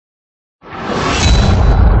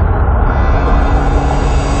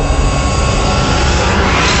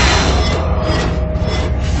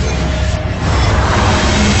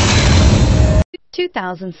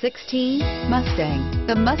2016 Mustang.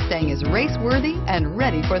 The Mustang is race-worthy and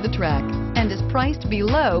ready for the track and is priced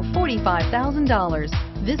below $45,000.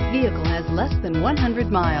 This vehicle has less than 100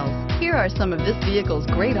 miles. Here are some of this vehicle's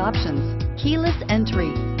great options: keyless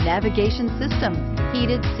entry, navigation system,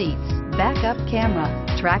 heated seats, backup camera,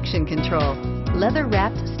 traction control,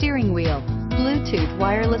 leather-wrapped steering wheel, Bluetooth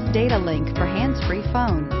wireless data link for hands-free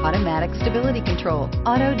phone, automatic stability control,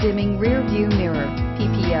 auto-dimming rear view mirror,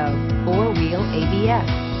 PPO, four-wheel ABS.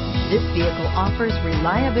 This vehicle offers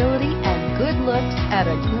reliability and good looks at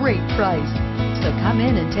a great price. So come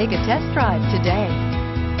in and take a test drive today.